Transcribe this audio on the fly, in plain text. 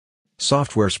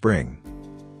Software Spring.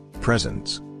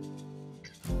 Presents.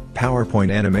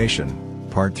 PowerPoint Animation,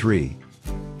 Part 3.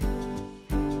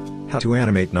 How to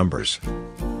animate numbers.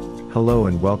 Hello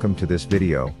and welcome to this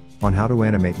video on how to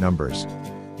animate numbers.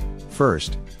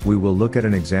 First, we will look at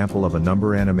an example of a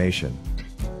number animation.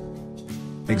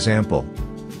 Example.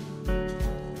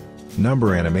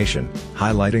 Number animation,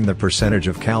 highlighting the percentage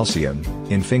of calcium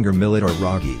in finger millet or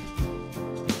ragi.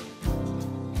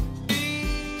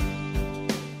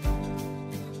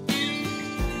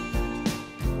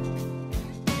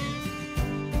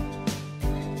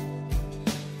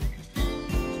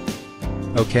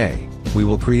 Okay, we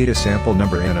will create a sample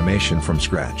number animation from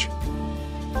scratch.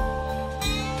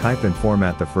 Type and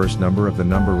format the first number of the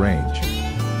number range.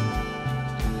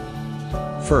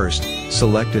 First,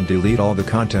 select and delete all the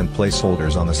content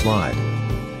placeholders on the slide.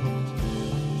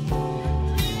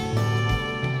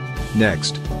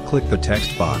 Next, click the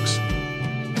text box.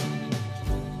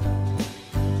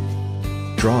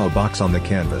 Draw a box on the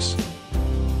canvas.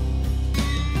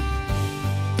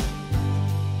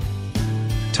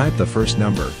 Type the first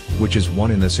number, which is 1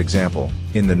 in this example,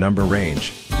 in the number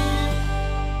range.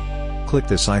 Click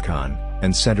this icon,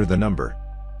 and center the number.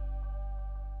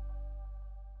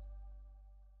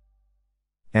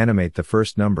 Animate the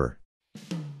first number.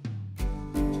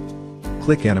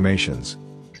 Click Animations.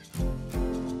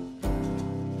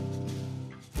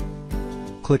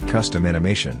 Click Custom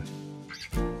Animation.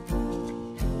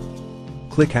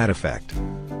 Click Add Effect.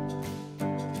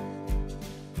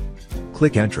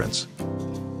 Click Entrance.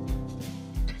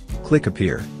 Click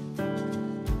Appear.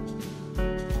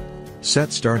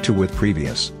 Set Start to with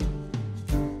Previous.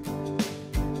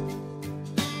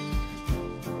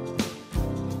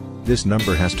 This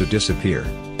number has to disappear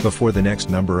before the next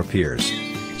number appears.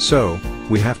 So,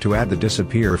 we have to add the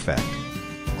disappear effect.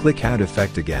 Click Add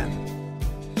Effect again.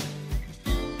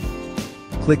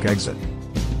 Click Exit.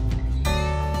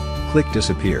 Click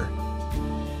Disappear.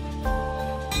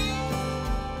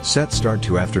 Set Start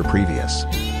to after Previous.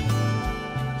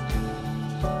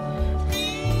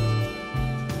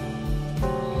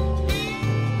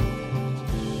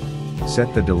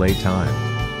 Set the delay time.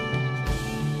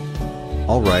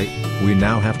 Alright, we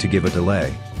now have to give a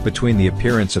delay between the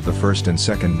appearance of the first and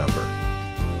second number.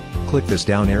 Click this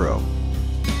down arrow.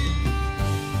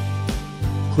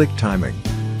 Click Timing.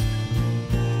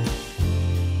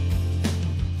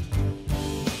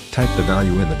 Type the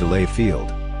value in the delay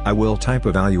field. I will type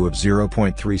a value of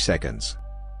 0.3 seconds.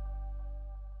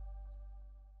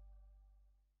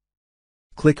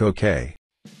 Click OK.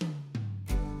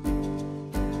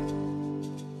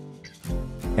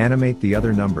 Animate the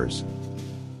other numbers.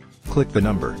 Click the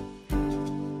number.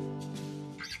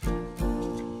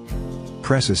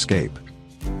 Press Escape.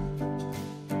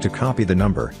 To copy the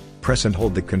number, press and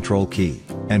hold the Control key,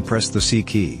 and press the C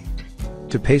key.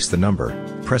 To paste the number,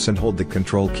 press and hold the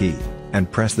Control key,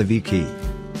 and press the V key.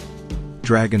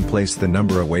 Drag and place the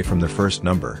number away from the first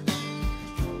number.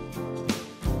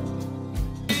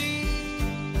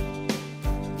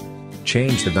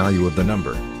 Change the value of the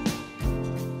number.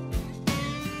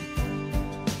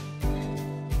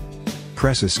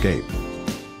 Press Escape.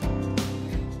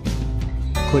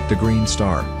 Click the green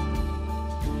star.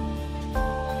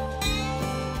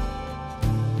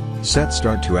 Set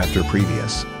Start to after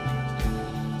Previous.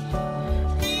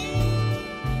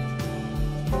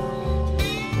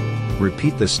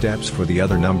 Repeat the steps for the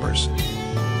other numbers.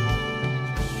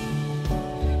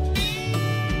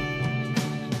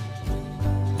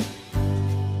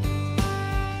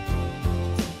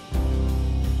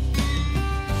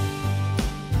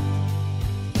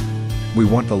 We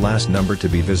want the last number to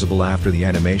be visible after the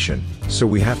animation, so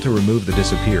we have to remove the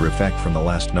disappear effect from the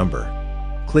last number.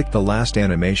 Click the last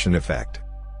animation effect.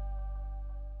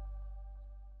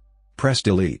 Press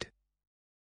Delete.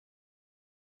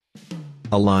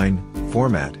 Align,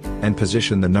 format, and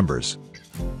position the numbers.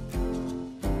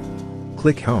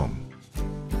 Click Home.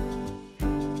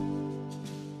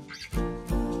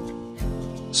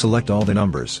 Select all the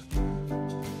numbers.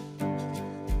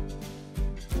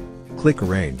 Click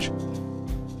Arrange.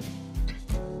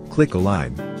 Click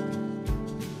Align.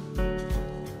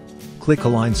 Click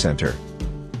Align Center.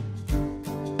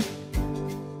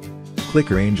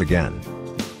 Click Arrange again.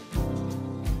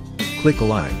 Click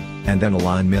Align, and then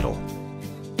Align Middle.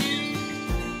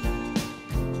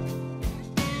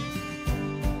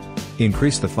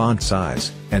 Increase the font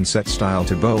size, and set style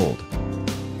to bold.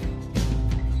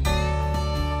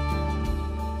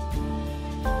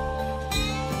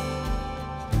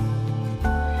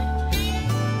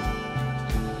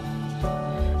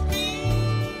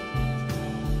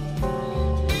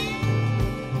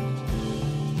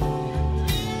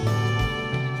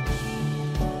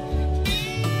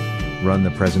 Run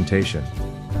the presentation.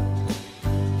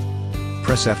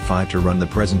 Press F5 to run the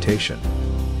presentation.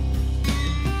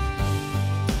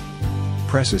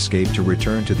 Press Escape to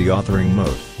return to the authoring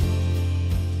mode.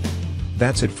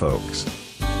 That's it, folks.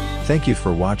 Thank you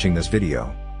for watching this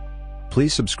video.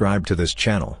 Please subscribe to this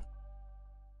channel.